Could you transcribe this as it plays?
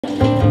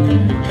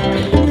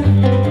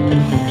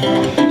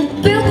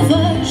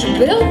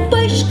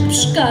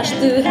gostaste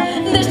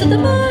deste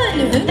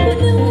tamanho?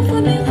 Quando eu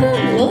fui me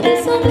enrolando, ou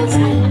desse ou desse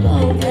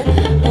lado,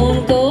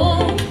 nunca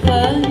houve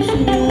peixe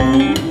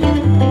nenhum.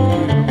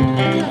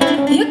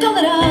 E a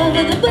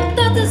caldeirada de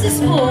batatas e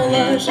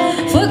cebolas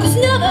foi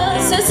cozinhada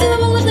sem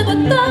cebolas nem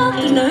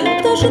batatas,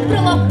 nem tocha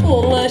para lá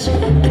pô-las,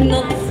 que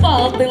não te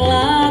faltem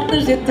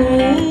latas de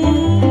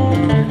atum.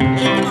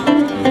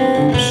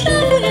 Já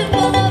fui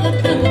embalada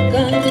pelo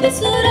canto da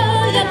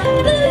sereia,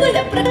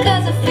 levei-a para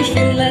casa, fiz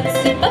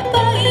filetes e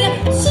papaya,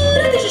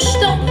 sura de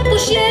digestão,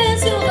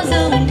 consciência ou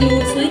razão que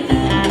eu sei.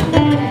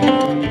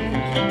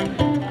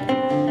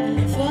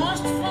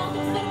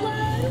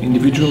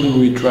 Individually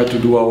we try to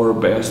do our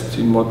best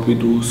in what we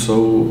do,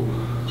 so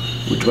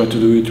we try to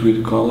do it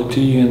with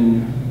quality,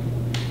 and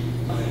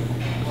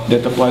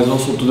that applies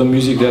also to the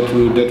music that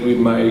we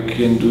make.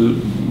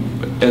 And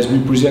as we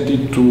present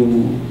it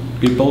to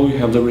people, we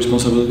have the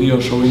responsibility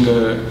of showing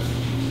a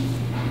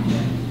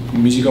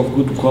music of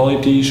good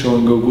quality,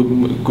 showing a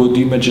good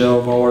image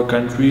of our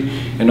country,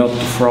 and not to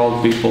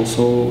fraud people.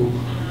 So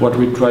what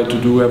we try to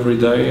do every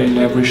day and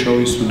every show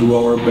is to do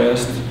our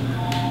best.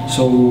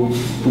 So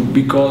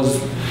because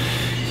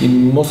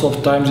in most of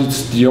the times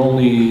it's the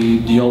only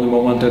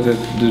moment that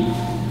the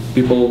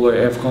people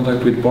have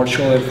contact with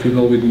Portugal, have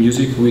people with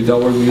music, with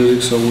our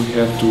music, so we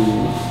have to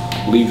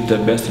leave the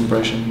best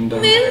impression.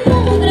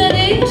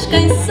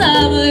 Quem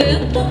sabe eu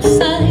não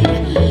sei,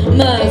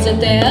 mas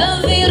até a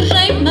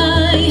Virgem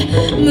Mãe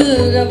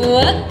me gabou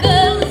a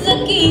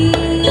casaquinha.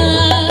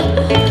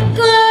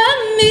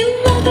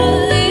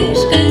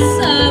 Quem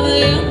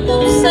sabe eu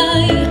não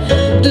sei,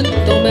 de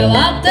tão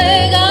bela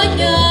até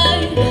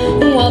ganhei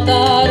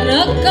altar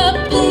na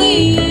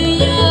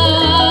capelinha.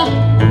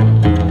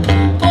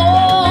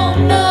 Oh,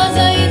 mas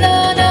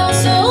ainda não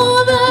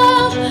sou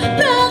Deus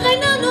para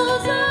reinar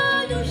nos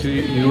olhos.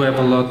 You have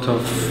a lot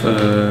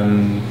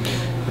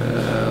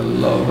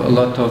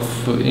of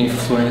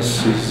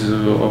influences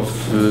of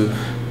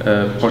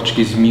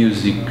Portuguese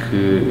music.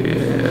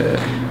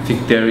 I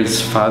think there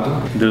is fado,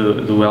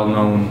 the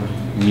well-known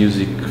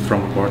music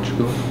from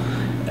Portugal.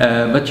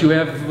 But you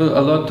have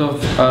a lot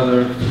of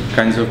other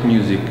kinds of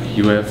music.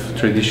 You have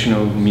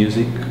traditional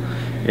music.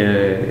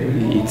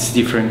 It's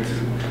different.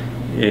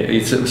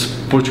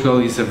 Portugal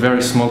is a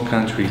very small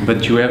country,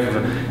 but you have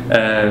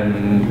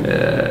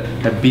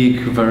a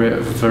big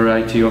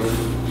variety of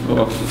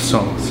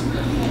songs.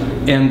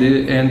 And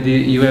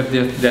you have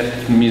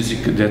that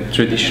music, that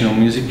traditional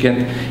music,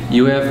 and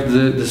you have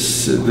the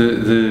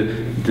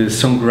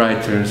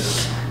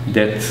songwriters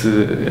that.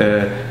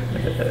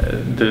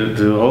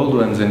 The old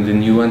ones and the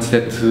new ones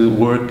that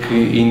work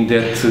in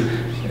that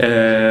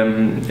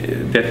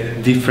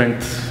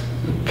different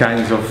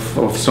kinds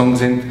of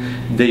songs, and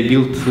they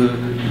built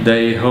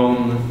their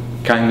own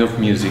kind of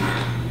music,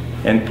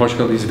 and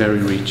Portugal is very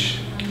rich.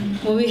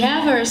 Well, we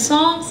have our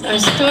songs, our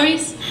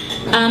stories.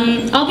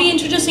 I'll be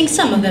introducing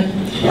some of them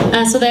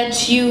so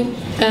that you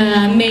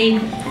may,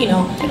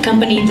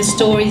 accompany the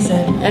stories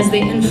as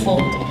they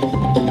unfold.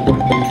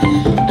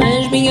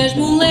 As minhas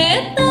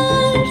muletas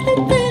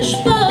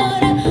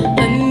fora,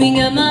 a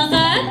minha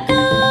marreca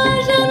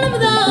já não me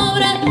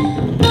dobra.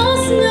 Oh,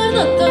 senhor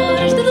doutor,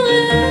 esta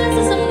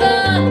doença só me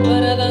dá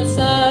para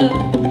dançar.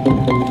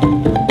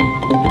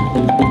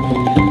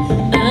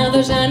 A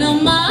dor já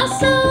não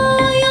massa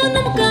e eu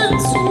não me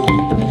canso,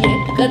 e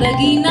é cada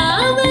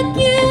guinada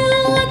que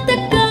eu até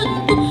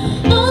canto.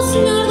 Oh,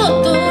 senhor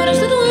doutor,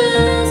 esta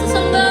doença só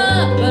me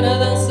dá para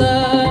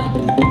dançar.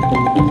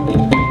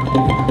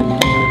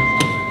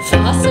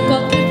 Faça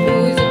qualquer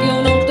coisa que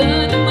eu não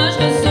tenho mais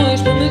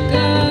razões para me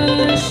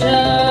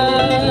queixar.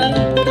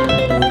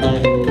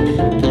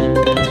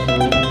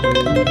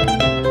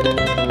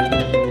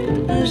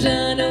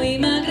 Já não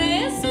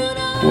emagreço,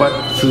 não. What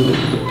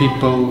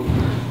people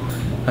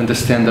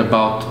understand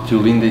about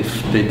Deolinda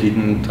if they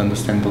didn't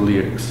understand the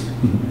lyrics?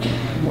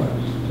 Well,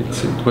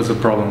 it was a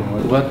problem.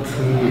 What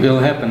will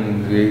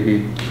happen?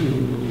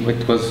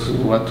 It was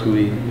what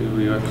we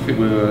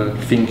were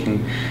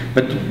thinking.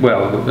 But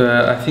well,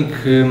 I think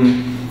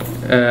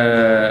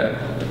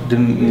the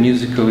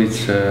musical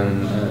is a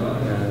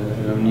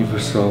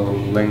universal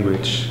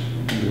language.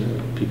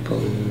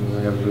 People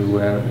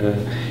everywhere.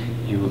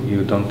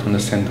 You don't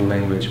understand the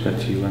language,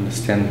 but you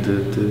understand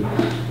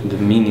the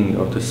meaning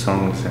of the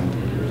songs and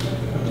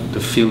the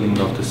feeling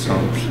of the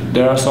songs.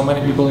 There are so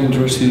many people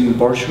interested in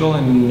Portugal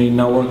and in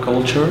our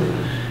culture,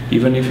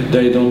 even if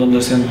they don't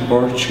understand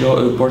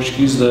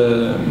Portuguese,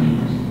 the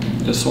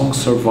songs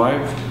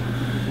survive.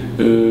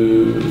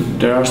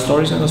 There are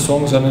stories in the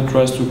songs, and I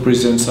try to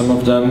present some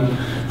of them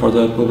for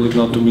the public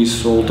not to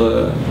miss all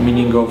the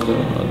meaning of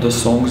the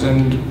songs,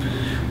 and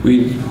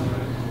with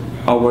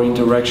our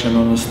interaction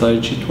on the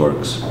stage it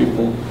works.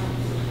 People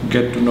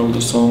get to know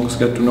the songs,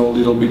 get to know a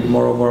little bit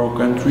more of our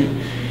country,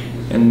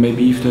 and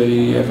maybe if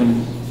they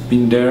haven't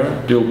been there,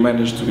 they'll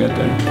manage to get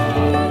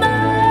there.